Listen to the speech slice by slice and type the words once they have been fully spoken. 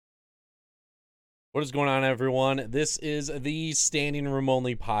What is going on, everyone? This is the Standing Room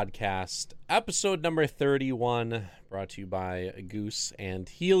Only podcast, episode number 31, brought to you by Goose and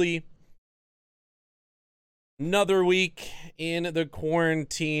Healy. Another week in the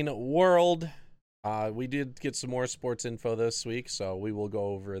quarantine world. We did get some more sports info this week, so we will go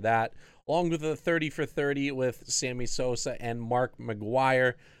over that, along with the 30 for 30 with Sammy Sosa and Mark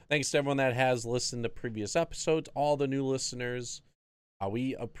McGwire. Thanks to everyone that has listened to previous episodes, all the new listeners.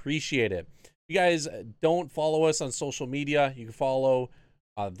 We appreciate it. If you guys don't follow us on social media, you can follow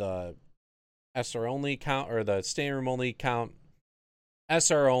the SR Only account or the Standing Room Only account,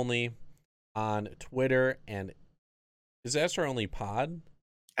 SR Only on Twitter, and is it SR Only Pod?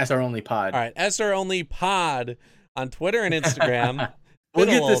 SR Only Pod. All right, SR Only Pod on Twitter and Instagram. We'll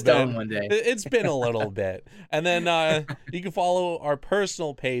get this done one day. It's been a little bit. And then you can follow our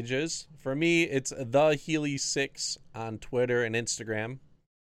personal pages. For me, it's the Healy6 on Twitter and Instagram.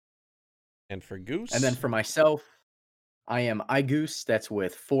 And for Goose? And then for myself, I am iGoose. That's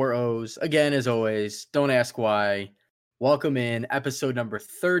with 4 O's. Again, as always, don't ask why. Welcome in episode number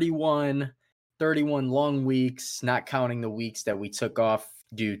 31. 31 long weeks, not counting the weeks that we took off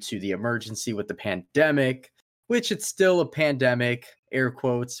due to the emergency with the pandemic, which it's still a pandemic, air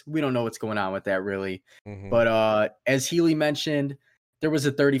quotes. We don't know what's going on with that really. Mm-hmm. But as Healy mentioned, there was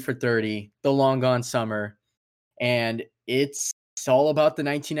a 30 for 30, the long gone summer, and it's all about the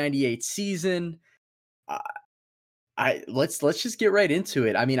 1998 season. Let's just get right into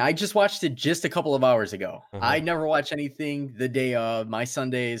it. I mean, I just watched it just a couple of hours ago. I never watch anything the day of. My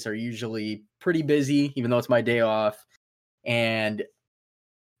Sundays are usually pretty busy, even though it's my day off. And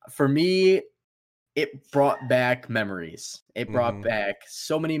for me, it brought back memories. It brought back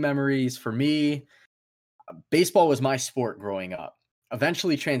so many memories for me. Baseball was my sport growing up.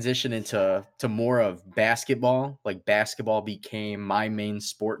 Eventually transitioned into more of basketball. Like basketball became my main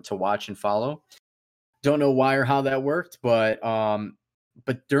sport to watch and follow. Don't know why or how that worked, but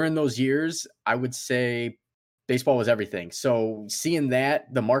during those years, I would say baseball was everything. So seeing that,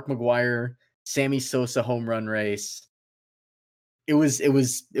 the Mark McGwire Sammy Sosa home run race, it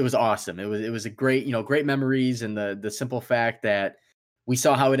was awesome. It was a great, great memories, and the simple fact that we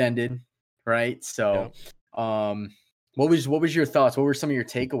saw how it ended, right? So What was your thoughts? What were some of your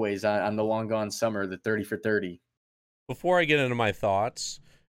takeaways on the long gone summer, the 30 for 30? Before I get into my thoughts,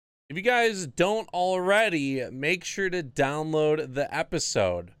 if you guys don't already, make sure to download the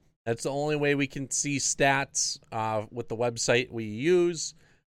episode. That's the only way we can see stats with the website we use,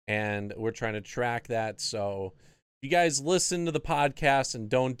 and we're trying to track that. So if you guys listen to the podcast and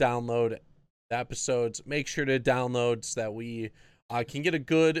don't download the episodes, make sure to download so that we can get a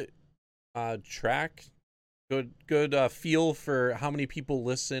good track. Good feel for how many people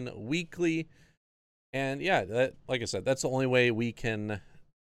listen weekly. And yeah, that, like I said, that's the only way we can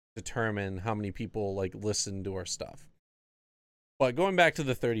determine how many people listen to our stuff. But going back to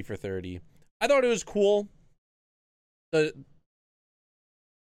the 30 for 30, I thought it was cool. The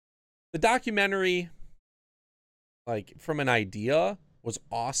documentary, from an idea, was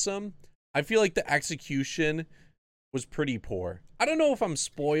awesome. I feel like the execution was pretty poor. I don't know if I'm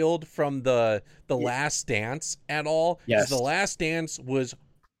spoiled from the Last Dance at all. Yes. The Last Dance was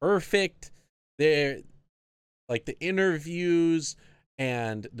perfect. The interviews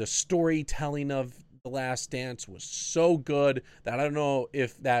and the storytelling of The Last Dance was so good that I don't know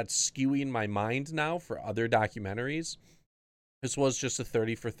if that's skewing my mind now for other documentaries. This was just a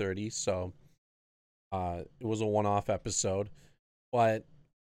 30 for 30, so it was a one-off episode. But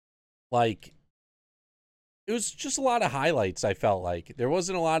it was just a lot of highlights, I felt like. There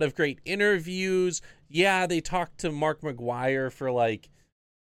wasn't a lot of great interviews. Yeah, they talked to Mark McGwire for a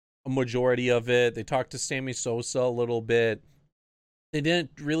majority of it. They talked to Sammy Sosa a little bit. They didn't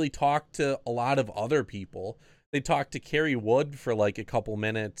really talk to a lot of other people. They talked to Kerry Wood for a couple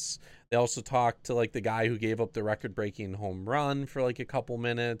minutes. They also talked to the guy who gave up the record-breaking home run for a couple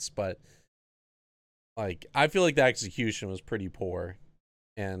minutes. But I feel like the execution was pretty poor.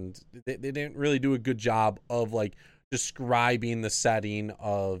 And they didn't really do a good job of describing the setting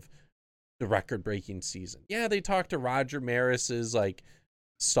of the record-breaking season. Yeah, they talked to Roger Maris's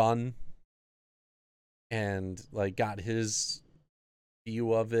son and got his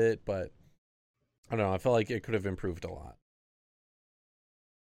view of it, but I don't know. I felt like it could have improved a lot.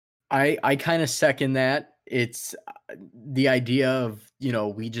 I kind of second that. It's the idea of,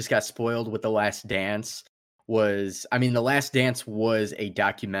 we just got spoiled with The Last Dance. The Last Dance was a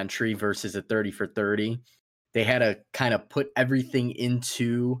documentary versus a 30 for 30. They had to kind of put everything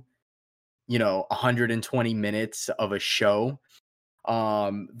into, 120 minutes of a show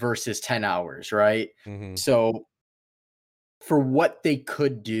versus 10 hours, right? Mm-hmm. So for what they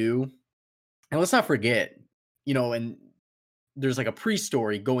could do, And let's not forget, and there's like a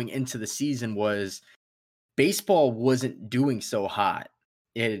pre-story going into the season was baseball wasn't doing so hot.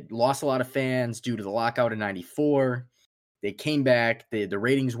 It lost a lot of fans due to the lockout in 94. They came back, the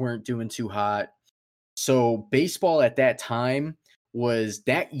ratings weren't doing too hot. So baseball at that time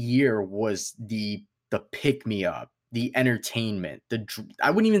that year was the pick me up, the entertainment,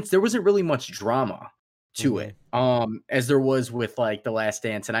 there wasn't really much drama to it. As there was with like The Last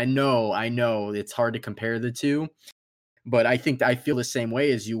Dance. And I know it's hard to compare the two, but I think I feel the same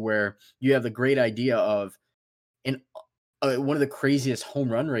way as you, where you have the great idea of one of the craziest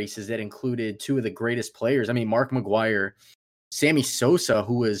home run races that included two of the greatest players. I mean, Mark McGwire, Sammy Sosa,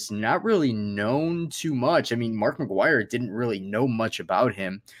 who was not really known too much. I mean, Mark McGwire didn't really know much about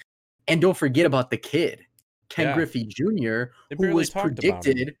him. And don't forget about the kid, Ken Griffey Jr., who was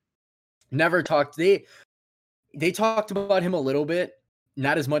predicted, never talked. They talked about him a little bit,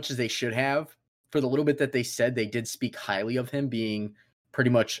 not as much as they should have. For the little bit that they said, they did speak highly of him being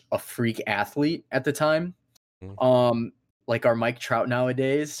pretty much a freak athlete at the time. Like our Mike Trout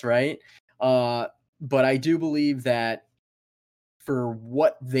nowadays, right? But I do believe that for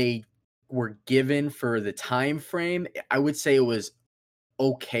what they were given for the time frame, I would say it was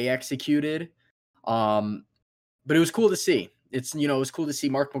okay executed. But it was cool to see. It was cool to see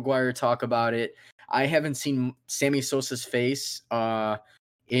Mark McGwire talk about it. I haven't seen Sammy Sosa's face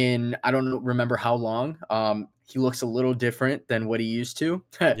in I don't remember how long. He looks a little different than what he used to.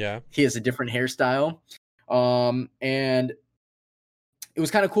 Yeah. He has a different hairstyle. And it was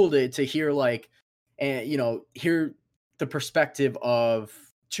kind of cool to hear hear the perspective of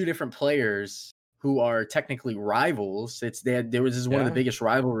two different players who are technically rivals. This is one of the biggest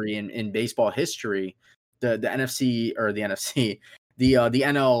rivalry in baseball history. The NFC or the NFC, the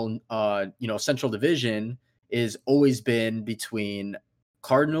NL Central Division is always been between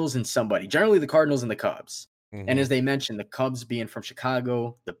Cardinals and somebody. Generally the Cardinals and the Cubs. And as they mentioned, the Cubs being from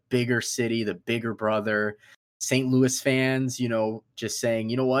Chicago, the bigger city, the bigger brother, St. Louis fans, just saying,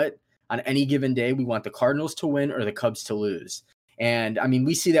 you know what, on any given day, we want the Cardinals to win or the Cubs to lose. And I mean,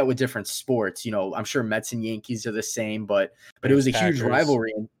 we see that with different sports. I'm sure Mets and Yankees are the same, but it was a huge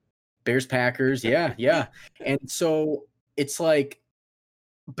rivalry. And Bears, Packers, yeah. And so it's like,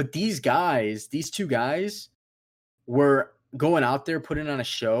 but these two guys were going out there, putting on a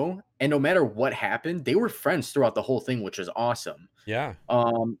show, and no matter what happened, they were friends throughout the whole thing, which was awesome. Yeah.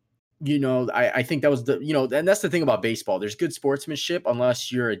 I think that was and that's the thing about baseball. There's good sportsmanship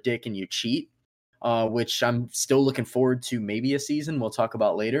unless you're a dick and you cheat, which I'm still looking forward to maybe a season we'll talk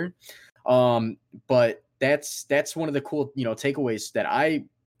about later. But that's one of the cool, takeaways that I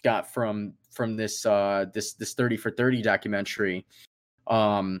got from this 30 for 30 documentary.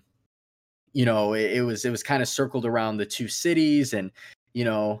 It was kind of circled around the two cities, and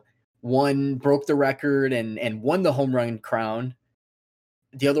one broke the record and won the home run crown.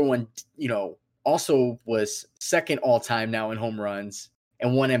 The other one, also was second all time now in home runs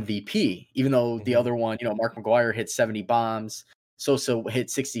and won MVP, even though the other one, Mark McGwire hit 70 bombs, Sosa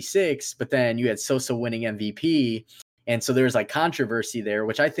hit 66, but then you had Sosa winning MVP. And so there's like controversy there,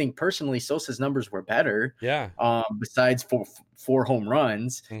 which I think personally Sosa's numbers were better. Yeah. Besides four home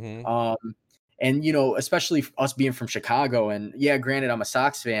runs. And, especially us being from Chicago, and yeah, granted I'm a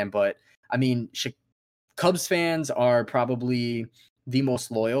Sox fan, but I mean, Cubs fans are probably the most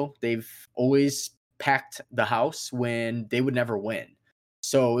loyal. They've always packed the house when they would never win.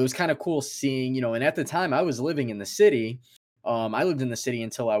 So it was kind of cool seeing, and at the time I was living in the city. I lived in the city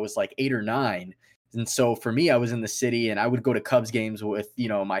until I was like 8 or 9. And so for me, I was in the city and I would go to Cubs games with,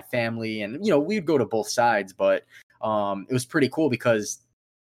 my family, and, we'd go to both sides, but it was pretty cool because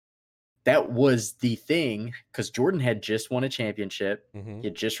that was the thing, because Jordan had just won a championship. He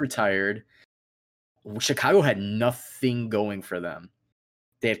had just retired. Chicago had nothing going for them.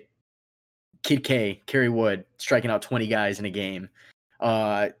 They had Kid K, Kerry Wood, striking out 20 guys in a game.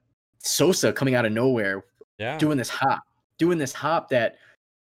 Sosa coming out of nowhere, doing this hop that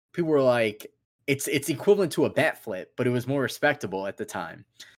people were like, it's equivalent to a bat flip, but it was more respectable at the time.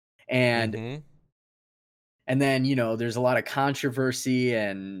 And and then, there's a lot of controversy,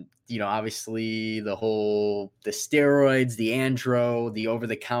 and, obviously the steroids, the andro, the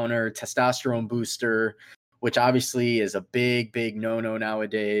over-the-counter testosterone booster, which obviously is a big, big no-no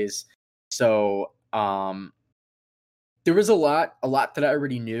nowadays. So there was a lot that I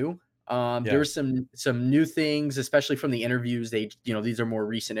already knew. There were some new things, especially from the interviews. These are more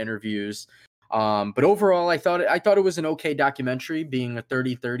recent interviews. But overall, I thought it was an okay documentary, being a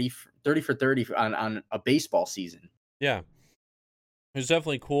 30 for 30 on a baseball season. Yeah. It was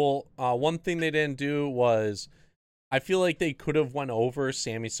definitely cool. One thing they didn't do was I feel like they could have went over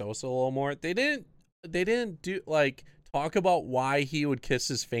Sammy Sosa a little more. They didn't do like talk about why he would kiss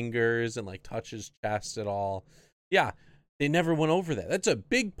his fingers and like touch his chest at all. Yeah, they never went over that. That's a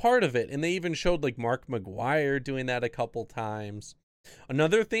big part of it. And they even showed like Mark McGwire doing that a couple times.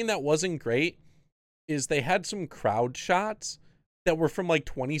 Another thing that wasn't great is they had some crowd shots that were from like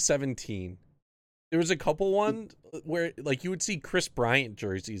 2017. There was a couple ones where like you would see Chris Bryant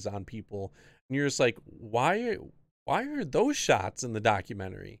jerseys on people, and you're just like, why are those shots in the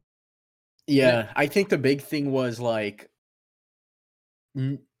documentary? Yeah, I think the big thing was like,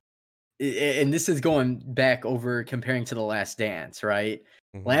 and this is going back over comparing to The Last Dance, right?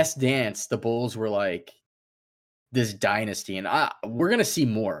 Mm-hmm. Last Dance, the Bulls were like this dynasty, and we're gonna see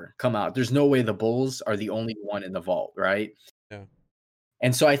more come out. There's no way the Bulls are the only one in the vault, right? Yeah.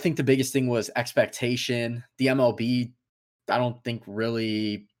 And so I think the biggest thing was expectation. The MLB, I don't think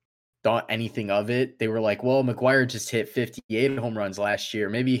really thought anything of it. They were like, well, McGwire just hit 58 home runs last year.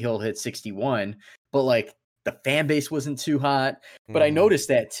 Maybe he'll hit 61. But like the fan base wasn't too hot. But I noticed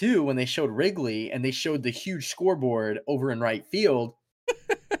that too when they showed Wrigley and they showed the huge scoreboard over in right field.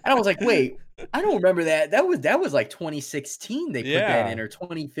 And I was like, wait, I don't remember that. That was like 2016 they put that in, or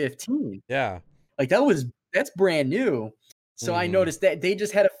 2015. Yeah. Like that's brand new. So I noticed that they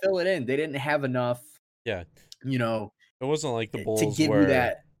just had to fill it in. They didn't have enough. Yeah. It wasn't like the Bulls to give you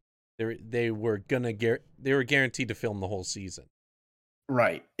that. They were guaranteed to film the whole season.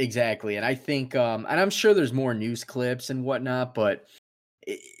 Right, exactly. And I think and I'm sure there's more news clips and whatnot, but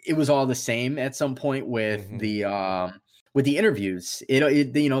it was all the same at some point with the interviews.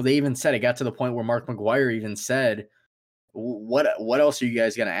 They even said, it got to the point where Mark McGwire even said, what else are you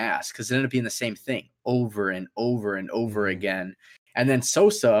guys going to ask? Because it ended up being the same thing over and over and over again. And then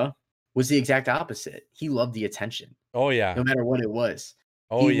Sosa was the exact opposite. He loved the attention. Oh yeah. No matter what it was.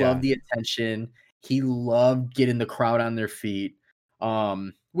 He loved the attention. He loved getting the crowd on their feet.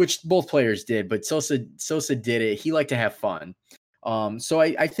 Which both players did, but Sosa did it. He liked to have fun. So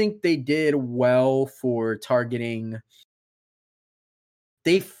I think they did well for targeting.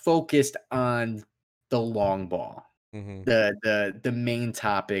 They focused on the long ball. The main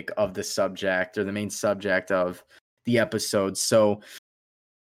topic of the subject, or the main subject of the episode. So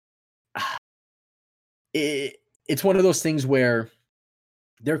it's one of those things where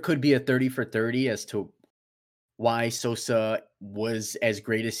there could be a 30 for 30 as to why Sosa was as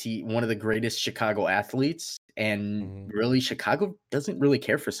great as one of the greatest Chicago athletes. And really, Chicago doesn't really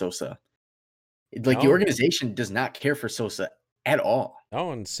care for Sosa. Like the organization does not care for Sosa at all. Oh,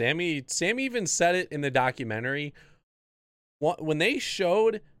 and Sammy even said it in the documentary. When they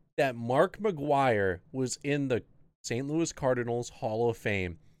showed that Mark McGwire was in the St. Louis Cardinals Hall of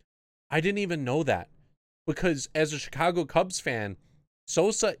Fame, I didn't even know that, because as a Chicago Cubs fan,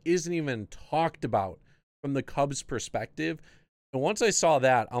 Sosa isn't even talked about from the Cubs perspective. And once I saw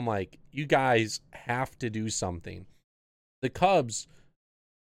that, I'm like, you guys have to do something. The Cubs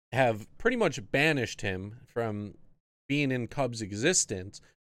have pretty much banished him from being in Cubs existence.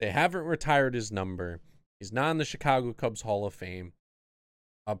 They haven't retired his number. He's not in the Chicago Cubs Hall of Fame.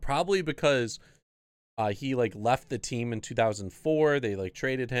 Probably because he like left the team in 2004. They like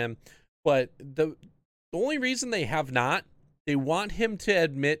traded him. But the only reason they have not, they want him to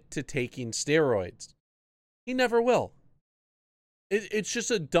admit to taking steroids. He never will. It's just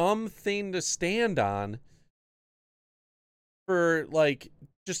a dumb thing to stand on for, like,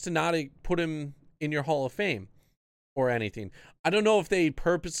 just to not put him in your Hall of Fame or anything. I don't know if they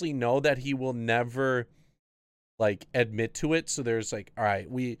purposely know that he will never, like, admit to it. So there's like, all right,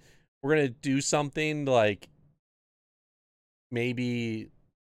 we're going to do something like maybe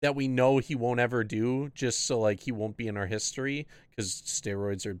that we know he won't ever do, just so like he won't be in our history because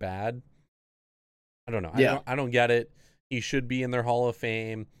steroids are bad. I don't know. Yeah. I don't get it. He should be in their Hall of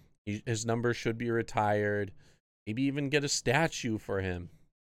Fame. His number should be retired. Maybe even get a statue for him.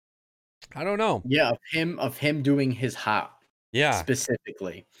 I don't know. Yeah, of him doing his hop. Yeah.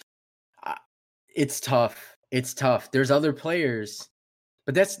 Specifically. It's tough. It's tough. There's other players,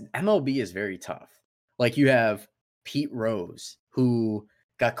 but MLB is very tough. Like you have Pete Rose, who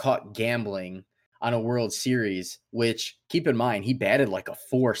got caught gambling on a World Series, which, keep in mind, he batted like a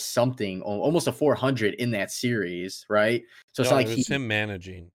 4-something, almost a 400 in that series, right? So it's not like it was him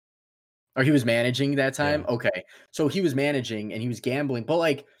managing. Or he was managing that time? Yeah. Okay. So he was managing and he was gambling, but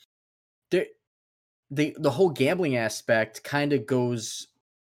like the whole gambling aspect kind of goes,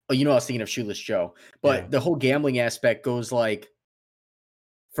 I was thinking of Shoeless Joe, but the whole gambling aspect goes like,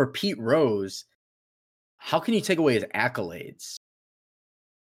 for Pete Rose, how can you take away his accolades?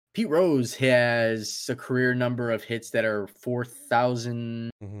 Pete Rose has a career number of hits that are 4,000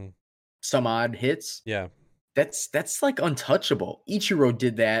 some odd hits. Yeah. that's like untouchable. Ichiro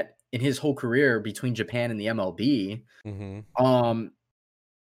did that in his whole career between Japan and the MLB. Mm-hmm. Um,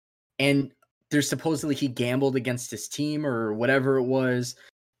 and there's supposedly he gambled against his team or whatever it was.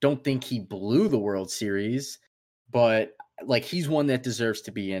 Don't think he blew the World Series, but like he's one that deserves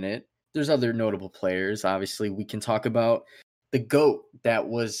to be in it. There's other notable players. Obviously, we can talk about the GOAT that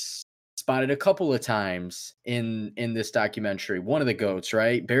was spotted a couple of times in this documentary. One of the GOATs,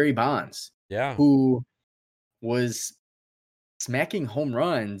 right? Barry Bonds, Yeah. who was smacking home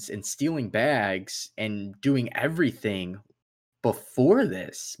runs and stealing bags and doing everything before Yeah.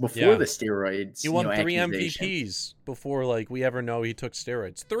 the steroids, He won 3 accusation. MVPs before like we ever know he took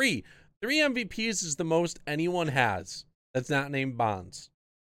steroids. Three MVPs is the most anyone has that's not named Bonds.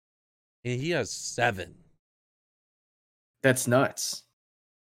 And he has 7. That's nuts.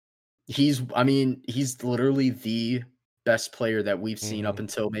 He's literally the best player that we've seen up Mm-hmm.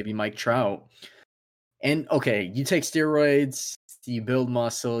 until maybe Mike Trout. And okay, you take steroids, you build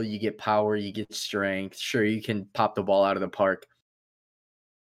muscle, you get power, you get strength. Sure, you can pop the ball out of the park.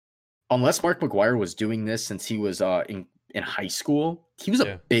 Unless Mark McGwire was doing this since he was in high school, he was a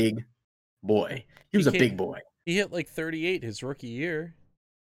Yeah. big boy. He was a big boy. He hit like 38 his rookie year.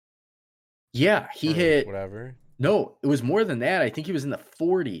 Yeah, he Or hit whatever. No, it was more than that. I think he was in the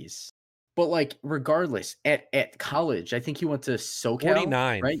 40s. But like regardless, at college, I think he went to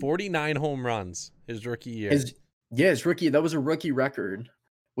SoCal, right? 49 home runs his rookie year. His rookie, that was a rookie record,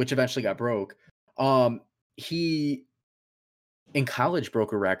 which eventually got broke. He in college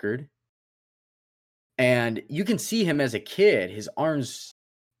broke a record. And you can see him as a kid, his arms,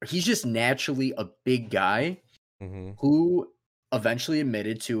 he's just naturally a big guy Mm-hmm. who eventually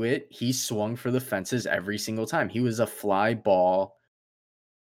admitted to it. He swung for the fences every single time. He was a fly ball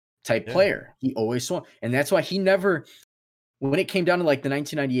type player. He always swung. And that's why he never, when it came down to like the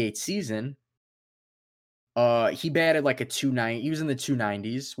 1998 season, he batted like a 290. He was in the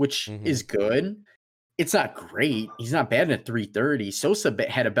 290s, which is good. It's not great. He's not batting at 330. Sosa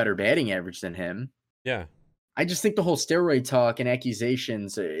had a better batting average than him. Yeah. I just think the whole steroid talk and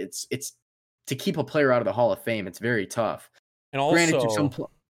accusations, it's to keep a player out of the Hall of Fame, it's very tough. And also, granted, there's some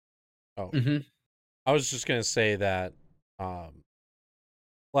I was just gonna say that,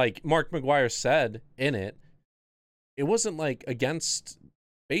 like Mark McGwire said in it, it wasn't like against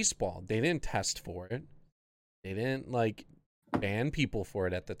baseball. They didn't test for it. They didn't like ban people for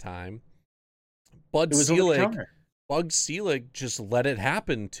it at the time. Bug Selig just let it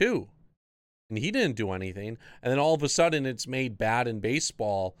happen too. And he didn't do anything. And then all of a sudden it's made bad in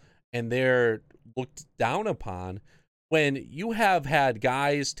baseball and they're looked down upon when you have had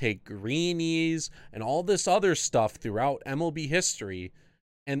guys take greenies and all this other stuff throughout MLB history.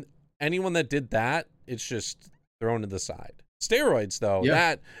 And anyone that did that, it's just thrown to the side. Steroids, though,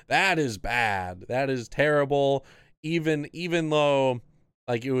 that is bad. That is terrible. Even though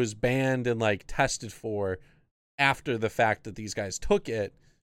like it was banned and like tested for after the fact that these guys took it,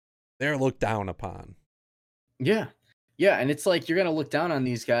 they're looked down upon. Yeah. Yeah. And it's like you're going to look down on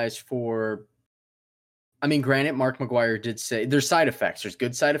these guys for. I mean, granted, Mark McGwire did say there's side effects. There's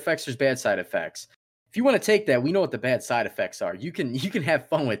good side effects. There's bad side effects. If you want to take that, we know what the bad side effects are. You can have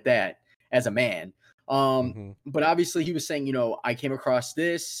fun with that as a man. But obviously he was saying, I came across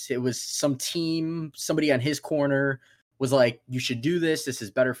this. It was some team, somebody on his corner was like, you should do this. This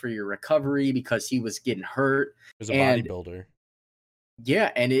is better for your recovery because he was getting hurt. He was a bodybuilder.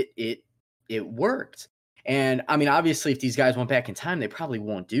 Yeah, and it worked. And I mean, obviously, if these guys went back in time, they probably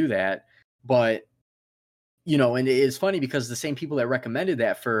won't do that. But and it is funny because the same people that recommended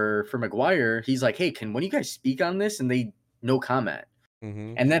that for McGwire, he's like, hey, when you guys speak on this? And they no comment.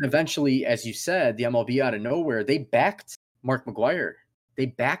 And then eventually, as you said, the MLB out of nowhere, they backed Mark McGwire. They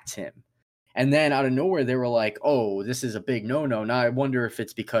backed him. And then out of nowhere, they were like, oh, this is a big no-no. Now I wonder if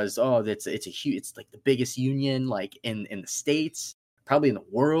it's because, it's like the biggest union like in the States, probably in the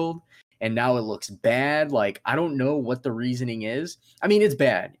world. And now it looks bad. Like, I don't know what the reasoning is. I mean, it's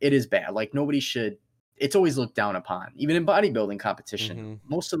bad. It is bad. Like it's always looked down upon, even in bodybuilding competition.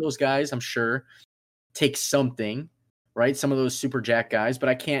 Most of those guys, I'm sure, take something, right? Some of those super jack guys,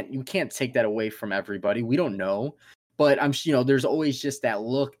 but you can't take that away from everybody. We don't know. But there's always just that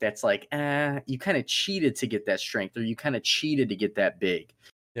look that's like, you kind of cheated to get that strength, or you kind of cheated to get that big.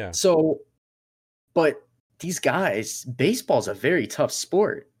 Yeah. So, but these guys, baseball's a very tough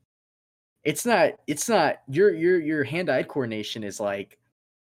sport. It's not your hand-eye coordination is like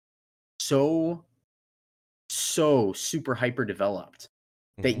so super hyper developed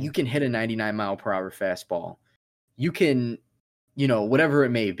that you can hit a 99 mile per hour fastball. You can, whatever it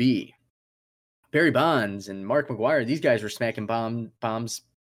may be. Barry Bonds and Mark McGwire, these guys were smacking bombs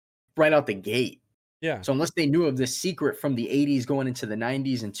right out the gate. Yeah. So unless they knew of this secret from the 80s going into the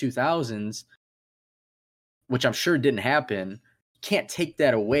 90s and 2000s, which I'm sure didn't happen, can't take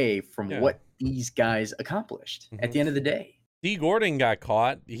that away from Yeah. what these guys accomplished at the end of the day. D. Gordon got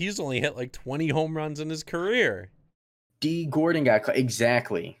caught. He's only hit like 20 home runs in his career. D. Gordon got caught.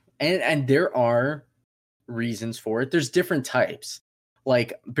 Exactly. And there are reasons for it. There's different types.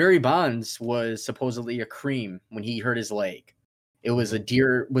 Like Barry Bonds was supposedly a cream when he hurt his leg. It was a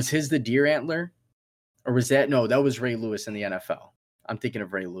deer. Was his the deer antler? Or was that? No, that was Ray Lewis in the NFL. I'm thinking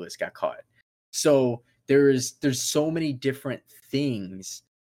of Ray Lewis got caught. So there's so many different things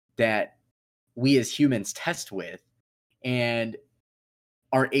that we as humans test with and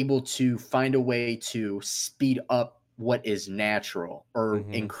are able to find a way to speed up what is natural or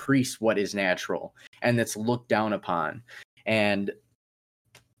increase what is natural, and that's looked down upon. And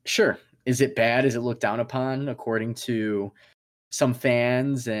sure, is it bad? Is it looked down upon according to some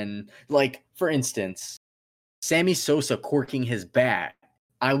fans? And like, for instance, Sammy Sosa corking his bat,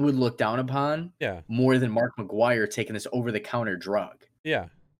 I would look down upon more than Mark McGwire taking this over-the-counter drug. Yeah.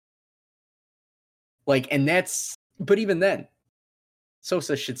 Like, and that's, but even then,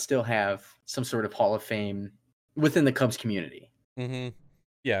 Sosa should still have some sort of Hall of Fame within the Cubs community.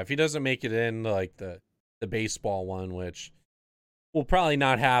 Yeah, if he doesn't make it in like the baseball one, which will probably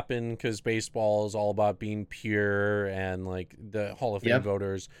not happen because baseball is all about being pure, and like the Hall of Fame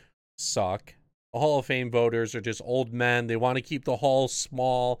voters suck. The Hall of Fame voters are just old men. They want to keep the hall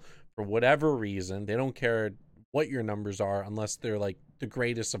small for whatever reason. They don't care what your numbers are unless they're like the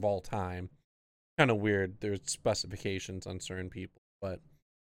greatest of all time. Kind of weird. There's specifications on certain people, but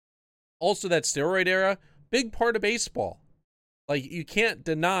also that steroid era, big part of baseball. Like, you can't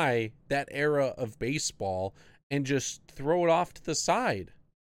deny that era of baseball and just throw it off to the side.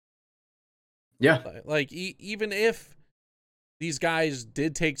 Yeah. Like, even if these guys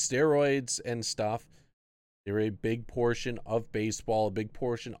did take steroids and stuff, they were a big portion of baseball, a big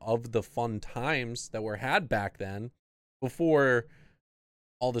portion of the fun times that were had back then before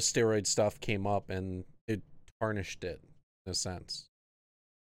all the steroid stuff came up and it tarnished it in a sense.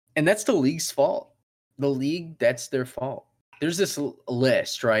 And that's the league's fault. The league, that's their fault. There's this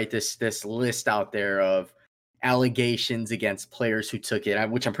list, right? This list out there of allegations against players who took it,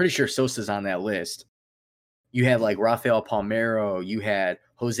 which I'm pretty sure Sosa's on that list. You had like Rafael Palmeiro, you had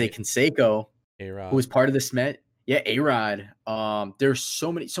Jose Canseco, A-Rod, who was part of this Met. Yeah, A-Rod. There's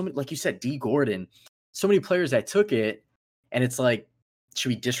so many, like you said, D. Gordon, so many players that took it, and it's like, should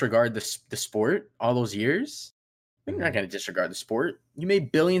we disregard the sport all those years? We're not going to disregard the sport. You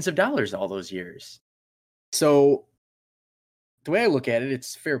made billions of dollars all those years. So the way I look at it,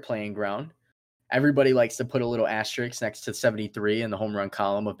 it's fair playing ground. Everybody likes to put a little asterisk next to 73 in the home run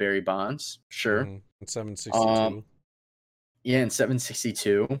column of Barry Bonds. Sure. And 762. Yeah, and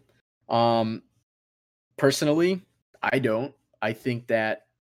 762. Personally, I don't. I think that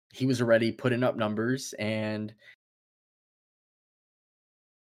he was already putting up numbers, and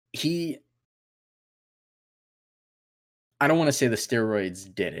I don't want to say the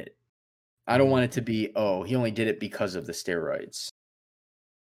steroids did it. I don't want it to be, he only did it because of the steroids.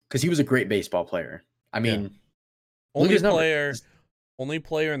 Because he was a great baseball player. I mean, only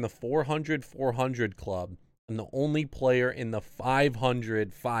player in the 400 club, and the only player in the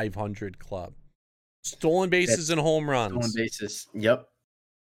 500 club. Stolen bases and home runs. Stolen bases. Yep.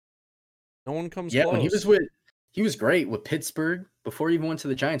 No one comes close. When he was great with Pittsburgh before he even went to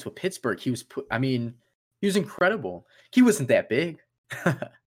the Giants. With Pittsburgh, he was incredible. He wasn't that big.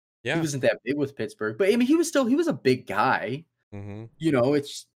 He wasn't that big with Pittsburgh, but I mean, he was a big guy. You know,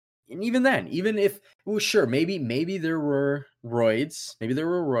 and even then, even if sure, maybe there were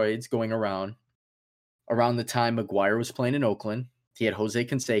roids going around the time McGwire was playing in Oakland. He had Jose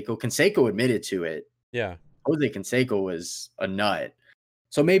Canseco. Canseco admitted to it. Yeah. Jose Canseco was a nut.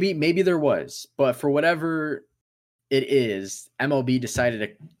 So maybe there was, but for whatever it is, MLB decided to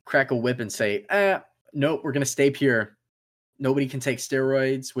crack a whip and say, nope, we're going to stay pure. Nobody can take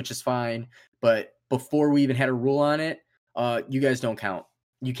steroids, which is fine. But before we even had a rule on it, you guys don't count.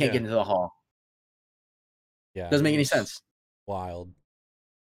 You can't get into the hall. Yeah. Doesn't make any sense. Wild.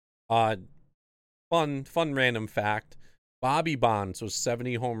 Fun random fact. Bobby Bonds was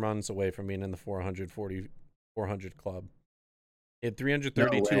 70 home runs away from being in the 400 club. He had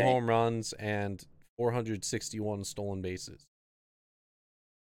 332 home runs and 461 stolen bases.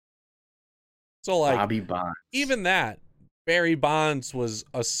 So, like, Bobby Bonds. Even that, Barry Bonds was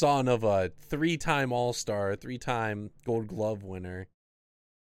a son of a 3-time All-Star, 3-time Gold Glove winner.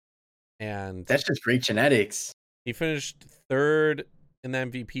 And that's just great genetics. He finished 3rd in the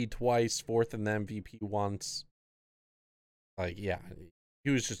MVP twice, 4th in the MVP once. Like, yeah, he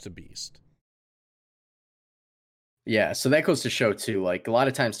was just a beast. Yeah, so that goes to show too, like a lot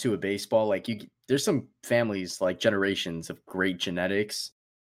of times too with baseball, like there's some families like generations of great genetics.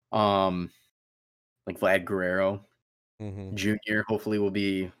 Um, like Vlad Guerrero Mm-hmm. Jr. hopefully will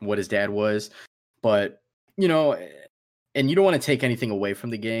be what his dad was. But you know, and you don't want to take anything away from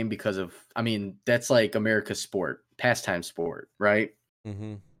the game because of, I mean, that's like America's sport, pastime sport, right?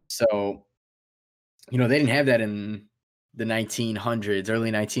 Mm-hmm. So, they didn't have that in the 1900s,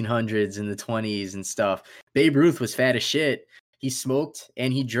 early 1900s, in the 20s and stuff. Babe Ruth was fat as shit. He smoked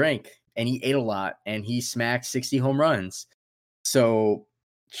and he drank and he ate a lot and he smacked 60 home runs. So,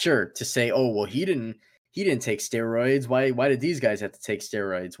 sure, to say, oh well, he didn't take steroids. Why did these guys have to take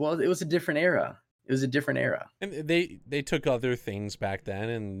steroids? Well, it was a different era. It was a different era. And they took other things back then,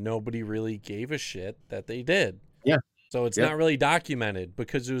 and nobody really gave a shit that they did. Yeah. So it's Yep. not really documented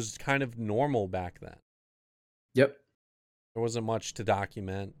because it was kind of normal back then. Yep. There wasn't much to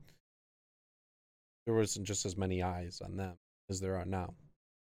document. There wasn't just as many eyes on them as there are now.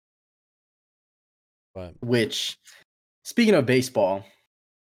 But Which, speaking of baseball,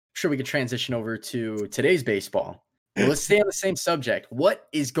 I'm sure we could transition over to today's baseball. Well, let's stay on the same subject. What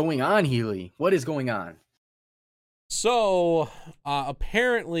is going on, Healy? What is going on? so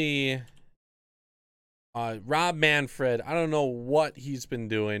apparently, Rob Manfred, I don't know what he's been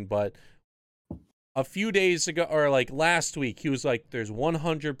doing, but a few days ago, or like last week, he was like, there's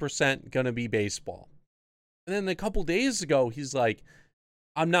 100% going to be baseball. And then a couple days ago, he's like,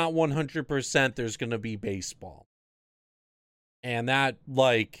 I'm not 100% there's going to be baseball. And that,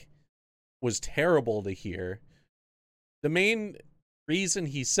 like, was terrible to hear. The main reason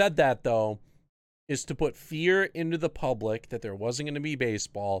he said that, though, is to put fear into the public that there wasn't going to be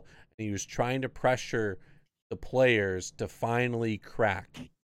baseball. And he was trying to pressure the players to finally crack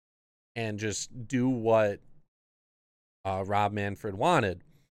and just do what Rob Manfred wanted.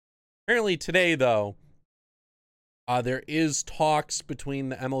 Apparently today, though, there is talks between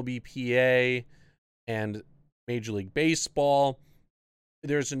the MLBPA and Major League Baseball.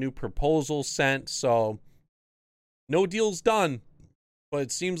 There's a new proposal sent, so no deal's done, but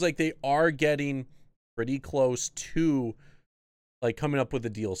it seems like they are getting pretty close to like coming up with a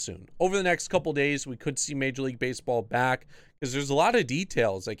deal soon. Over the next couple days, we could see Major League Baseball back because there's a lot of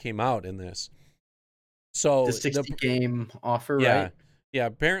details that came out in this. So The 60 game offer, yeah, right? yeah.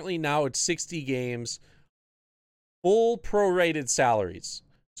 Apparently now it's 60 games, full prorated salaries.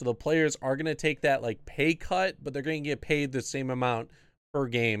 So the players are going to take that like pay cut, but they're going to get paid the same amount per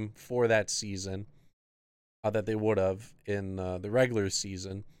game for that season that they would have in the regular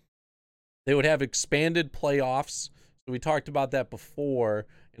season. They would have expanded playoffs. So we talked about that before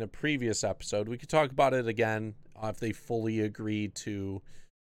in a previous episode. We could talk about it again if they fully agree to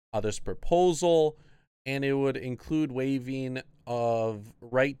this proposal. And it would include waiving of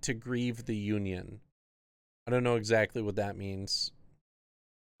right to grieve the union. I don't know exactly what that means.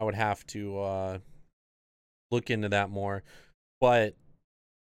 I would have to look into that more. But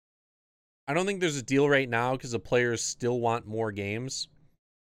I don't think there's a deal right now because the players still want more games,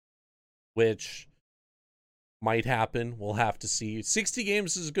 which might happen. We'll have to see. 60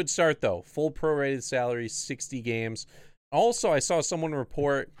 games is a good start, though. Full prorated salary, 60 games. Also, I saw someone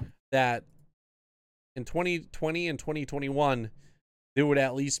report that in 2020 and 2021, there would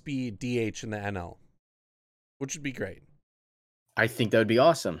at least be DH in the NL, which would be great. I think that would be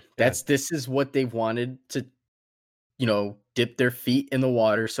awesome. Yeah. This is what they've wanted to, dip their feet in the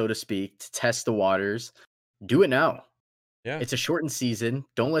water, so to speak, to test the waters. Do it now. Yeah. It's a shortened season.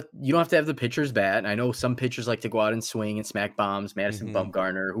 You don't have to have the pitchers bat. I know some pitchers like to go out and swing and smack bombs, Madison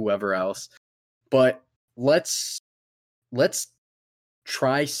Bumgarner, whoever else. But let's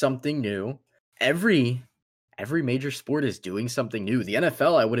try something new. Every major sport is doing something new. The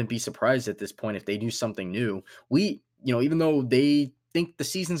NFL, I wouldn't be surprised at this point if they do something new. Even though they think the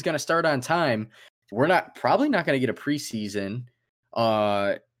season's going to start on time, we're probably not going to get a preseason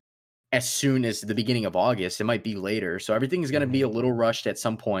as soon as the beginning of August. It might be later. So everything is going to be a little rushed at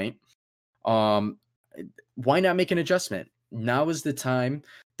some point. Why not make an adjustment? Now is the time.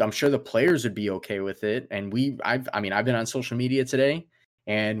 I'm sure the players would be okay with it. And I've been on social media today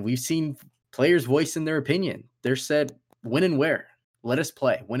and we've seen players voicing their opinion. They're said, when and where. Let us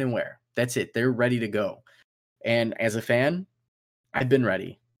play. When and where. That's it. They're ready to go. And as a fan, I've been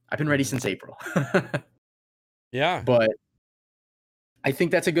ready. I've been ready since April. Yeah. But I think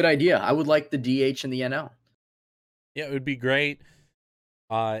that's a good idea. I would like the DH and the NL. Yeah, it would be great.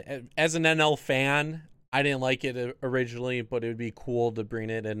 As an NL fan, I didn't like it originally, but it would be cool to bring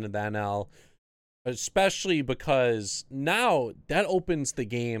it into the NL, especially because now that opens the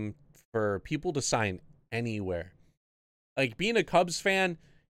game for people to sign anywhere. Like being a Cubs fan,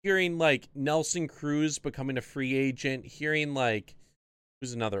 hearing like Nelson Cruz becoming a free agent, hearing like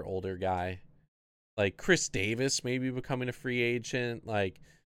who's another older guy, like Chris Davis maybe becoming a free agent. Like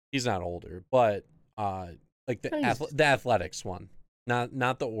he's not older, but like the Athletics one,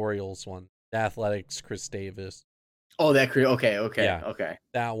 not the Orioles one. The Athletics, Chris Davis. Oh, that okay, Yeah, okay.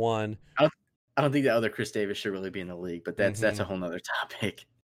 that one. I don't think the other Chris Davis should really be in the league, but that's a whole nother topic.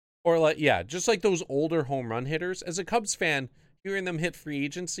 Or like, yeah, just like those older home run hitters. As a Cubs fan, hearing them hit free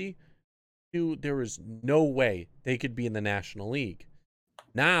agency, dude, there was no way they could be in the National League.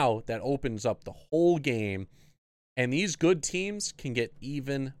 Now that opens up the whole game, and these good teams can get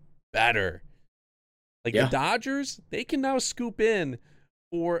even better. Like the Dodgers, they can now scoop in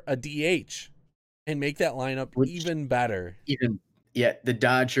for a DH and make that lineup even better. The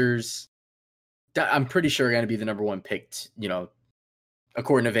Dodgers, I'm pretty sure are going to be the number one picked,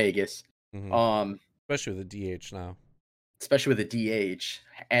 according to Vegas. Especially with the DH now. Especially with the DH,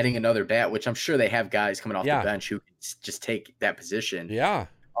 adding another bat, which I'm sure they have guys coming off the bench who can just take that position. Yeah.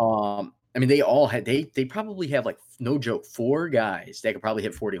 I mean, they probably have, like, no joke, 4 guys that could probably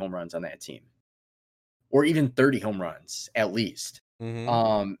hit 40 home runs on that team, or even 30 home runs at least.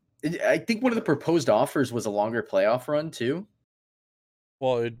 I think one of the proposed offers was a longer playoff run too.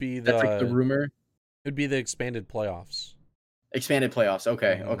 Well, it'd be that's like the rumor. It'd be the expanded playoffs. Expanded playoffs.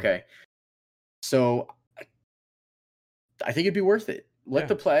 Okay. Okay. So I think it'd be worth it. Let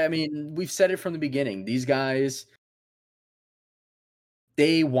the play. I mean, we've said it from the beginning. These guys,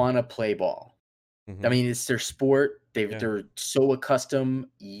 they want to play ball. I mean, it's their sport. They're so accustomed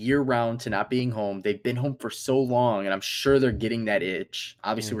year round to not being home. They've been home for so long, and I'm sure they're getting that itch.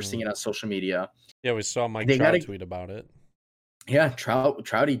 Obviously, we're seeing it on social media. Yeah, we saw Mike Trout tweet about it. Yeah,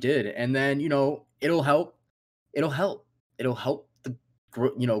 Trouty did, and then it'll help. It'll help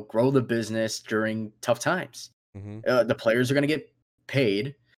grow the business during tough times. The players are going to get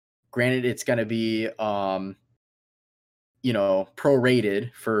paid. Granted, it's going to be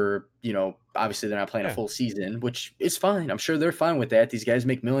prorated for, obviously they're not playing a full season, which is fine. I'm sure they're fine with that. These guys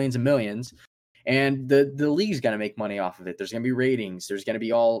make millions and millions, and the league's going to make money off of it. There's going to be ratings. There's going to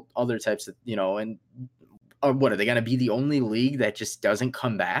be all other types of, and what are they going to be the only league that just doesn't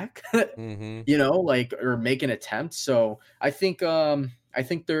come back, or make an attempt? So I think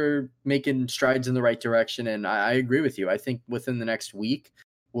they're making strides in the right direction. And I agree with you. I think within the next week,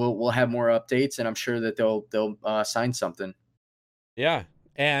 we'll have more updates, and I'm sure that they'll sign something. Yeah.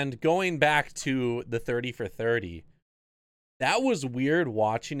 And going back to the 30 for 30, that was weird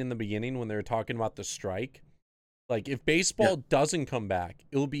watching in the beginning when they were talking about the strike. Like, if baseball doesn't come back,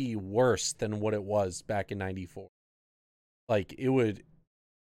 it'll be worse than what it was back in 94. Like,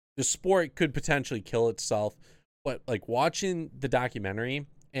 the sport could potentially kill itself. But, like, watching the documentary,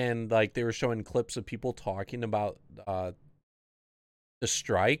 and, like, they were showing clips of people talking about the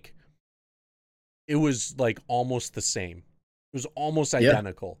strike, it was, like, almost the same. It was almost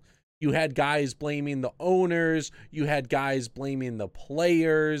identical. You had guys blaming the owners. You had guys blaming the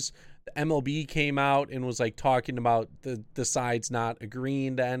players. The MLB came out and was like talking about the sides not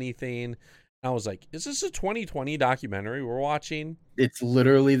agreeing to anything. And I was like, is this a 2020 documentary we're watching? It's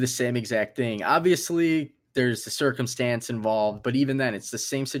literally the same exact thing. Obviously, there's the circumstance involved, but even then, it's the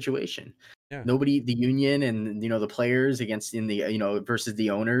same situation. Yeah. Nobody, the union and the players versus the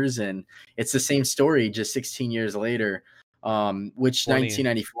owners, and it's the same story just 16 years later. Which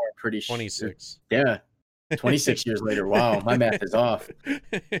 1994, I'm pretty sure. 26. Yeah. 26 years later. Wow, my math is off.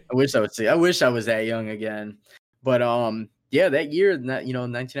 I wish I was that young again. But that year,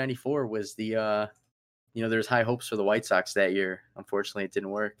 1994 was the there's high hopes for the White Sox that year. Unfortunately, it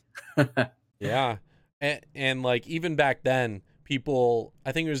didn't work. Yeah. And like even back then, people,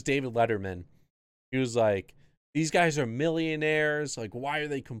 I think it was David Letterman. He was like, these guys are millionaires. Like, why are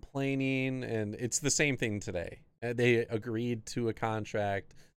they complaining? And it's the same thing today. They agreed to a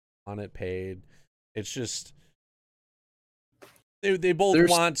contract, on it paid. It's just they both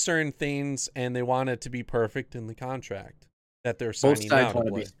want certain things, and they want it to be perfect in the contract that they're signing. Both sides want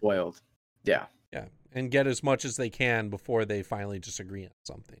to be spoiled. Yeah, and get as much as they can before they finally disagree on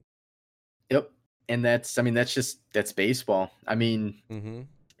something. Yep, and that's baseball. I mean,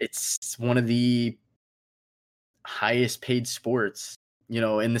 it's one of the highest paid sports,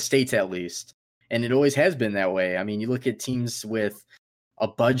 in the States at least, and it always has been that way. I mean, you look at teams with a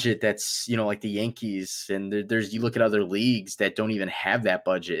budget that's, like the Yankees, and you look at other leagues that don't even have that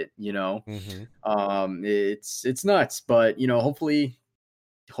budget, it's nuts, but hopefully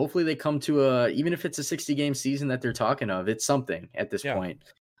they come to even if it's a 60-game season that they're talking of, it's something at this point.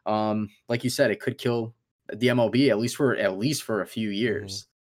 Like you said, it could kill the MLB at least for a few years.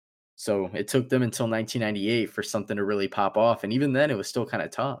 So it took them until 1998 for something to really pop off. And even then, it was still kind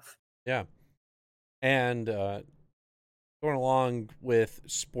of tough. Yeah. And going along with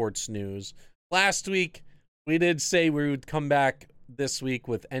sports news, last week we did say we would come back this week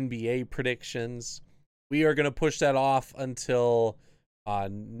with NBA predictions. We are going to push that off until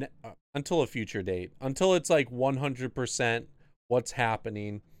a future date, until it's like 100% what's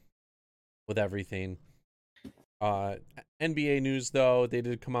happening with everything. NBA news, though, they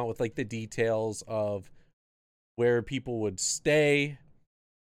did come out with like the details of where people would stay.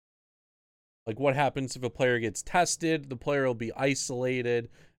 Like what happens if a player gets tested, the player will be isolated,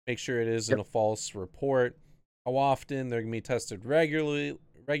 make sure it isn't a false report. How often they're going to be tested regularly.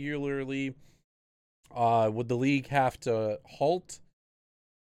 Would the league have to halt?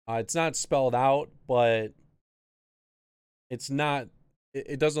 It's not spelled out, but it's not.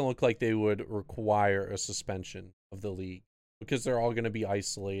 It doesn't look like they would require a suspension of the league because they're all going to be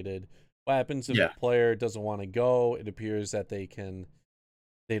isolated. What happens if a player doesn't want to go? It appears that they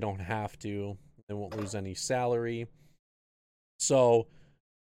don't have to. They won't lose any salary. So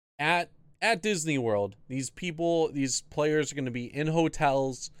at Disney World, these players are going to be in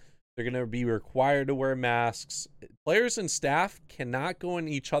hotels. They're going to be required to wear masks. Players and staff cannot go in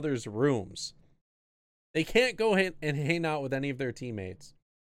each other's rooms. They can't go and hang out with any of their teammates.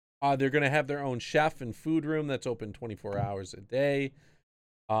 They're going to have their own chef and food room that's open 24 hours a day.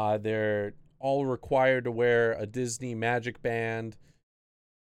 They're all required to wear a Disney Magic Band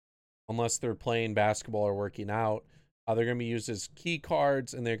unless they're playing basketball or working out. They're going to be used as key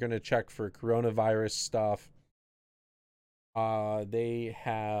cards, and they're going to check for coronavirus stuff. They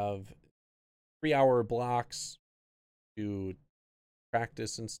have 3-hour blocks to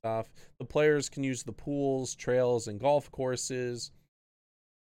practice and stuff. The players can use the pools, trails, and golf courses.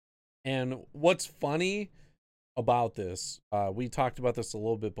 And what's funny about this, we talked about this a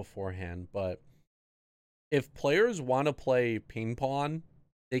little bit beforehand, but if players want to play ping pong,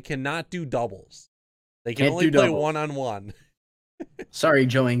 they cannot do doubles. They can only play one-on-one. Sorry,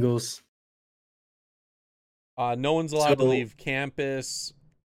 Joe Ingles. No one's allowed to leave campus.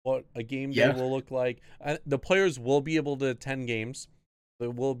 What a game day will look like. The players will be able to attend games.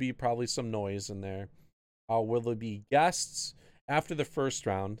 There will be probably some noise in there. Will there be guests after the first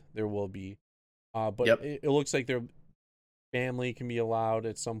round? There will be. But it looks like their family can be allowed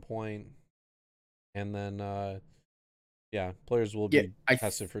at some point. And then, players will be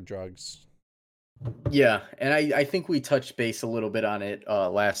tested for drugs. Yeah, and I think we touched base a little bit on it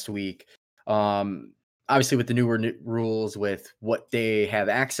last week. Obviously, with the newer rules, with what they have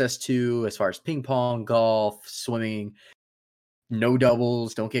access to as far as ping pong, golf, swimming, no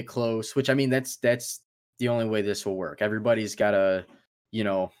doubles, don't get close. Which I mean, that's the only way this will work. Everybody's got to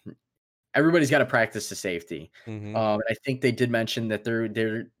practice the safety. Mm-hmm. I think they did mention that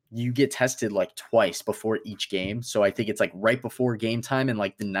you get tested like twice before each game. So I think it's like right before game time and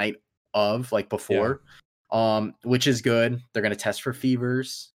like the night of, like before, which is good. They're going to test for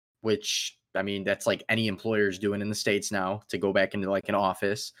fevers, which I mean, that's like any employer is doing in the States now to go back into like an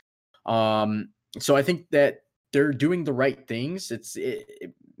office. So I think that they're doing the right things.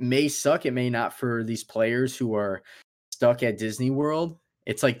 It may suck. It may not for these players who are stuck at Disney World.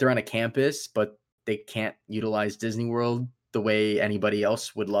 It's like they're on a campus, but they can't utilize Disney World the way anybody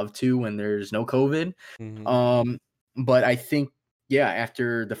else would love to when there's no COVID. Mm-hmm. But I think,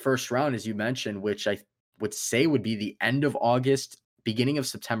 after the first round, as you mentioned, which I would say would be the end of August, beginning of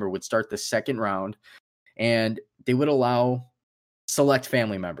September, would start the second round, and they would allow select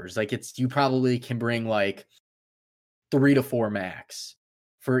family members. Like you probably can bring like 3 to 4 max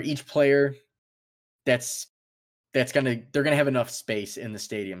for each player. They're gonna have enough space in the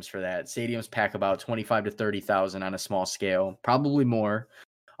stadiums for that. Stadiums pack about 25 to 30,000 on a small scale, probably more.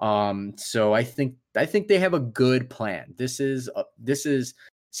 So I think they have a good plan. This is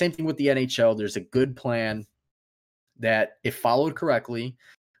same thing with the NHL. There's a good plan that, if followed correctly,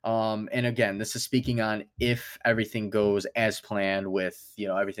 and again, this is speaking on if everything goes as planned with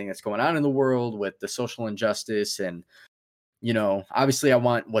everything that's going on in the world with the social injustice, and obviously I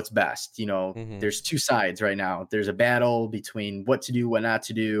want what's best. There's two sides right now. There's a battle between what to do, what not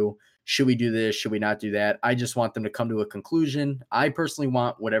to do. Should we do this? Should we not do that? I just want them to come to a conclusion. I personally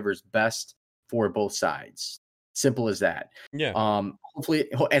want whatever's best for both sides. Simple as that. Yeah.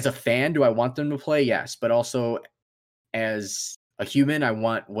 Hopefully, as a fan, do I want them to play? Yes, but also as a human, I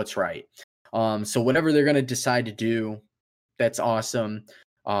want what's right. So whatever they're going to decide to do, that's awesome.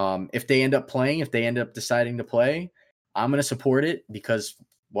 If they end up deciding to play, I'm going to support it because,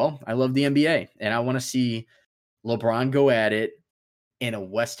 I love the NBA and I want to see LeBron go at it in a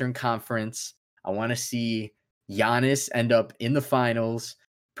Western Conference. I want to see Giannis end up in the finals,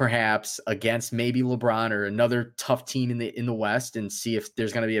 perhaps against maybe LeBron or another tough team in the West, and see if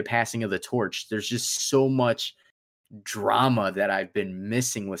there's going to be a passing of the torch. There's just so much drama that I've been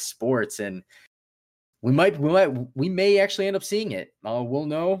missing with sports, and we may actually end up seeing it. We'll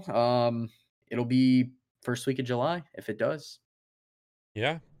know. It'll be first week of July if it does.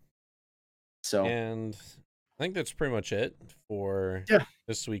 Yeah. So, and I think that's pretty much it for yeah,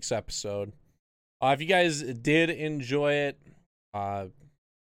 this week's episode. If you guys did enjoy it,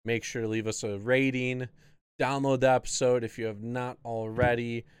 make sure to leave us a rating. Download the episode if you have not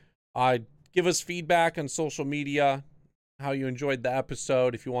already. Give us feedback on social media, how you enjoyed the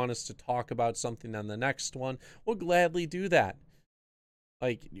episode. If you want us to talk about something on the next one, we'll gladly do that.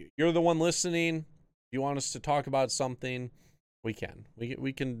 Like, you're the one listening. If you want us to talk about something, we can.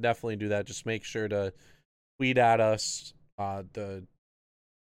 We can definitely do that. Just make sure to tweet at us, the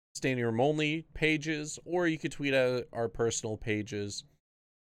Standing Room Only pages, or you could tweet at our personal pages.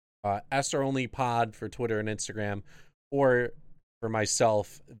 SR Only Pod for Twitter and Instagram, or for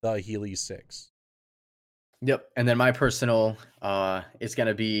myself, the Healy 6. Yep. And then my personal is going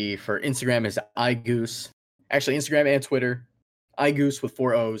to be for Instagram is iGoose. Actually, Instagram and Twitter, iGoose with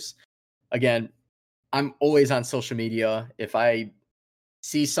 4 O's. Again, I'm always on social media. If I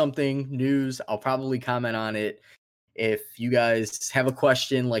see something, news, I'll probably comment on it. If you guys have a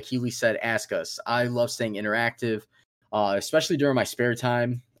question, like Healy said, ask us. I love staying interactive, especially during my spare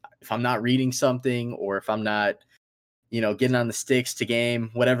time. If I'm not reading something, or if I'm not, getting on the sticks to game,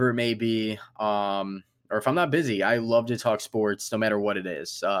 whatever it may be, or if I'm not busy, I love to talk sports no matter what it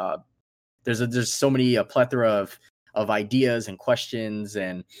is. There's so many, a plethora of ideas and questions,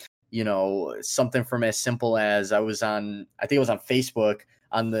 and something from as simple as I think it was on Facebook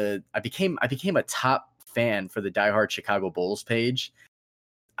I became a top fan for the diehard Chicago Bulls page,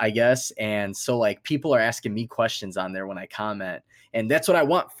 I guess. And so, like, people are asking me questions on there when I comment, and that's what I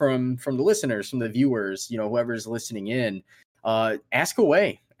want from the listeners, from the viewers, whoever's listening in. Ask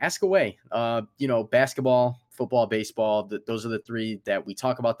away. Basketball, football, baseball, those are the three that we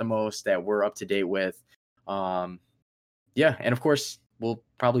talk about the most, that we're up to date with. And of course we'll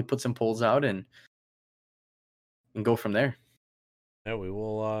probably put some polls out and go from there. Yeah, we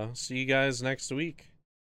will see you guys next week.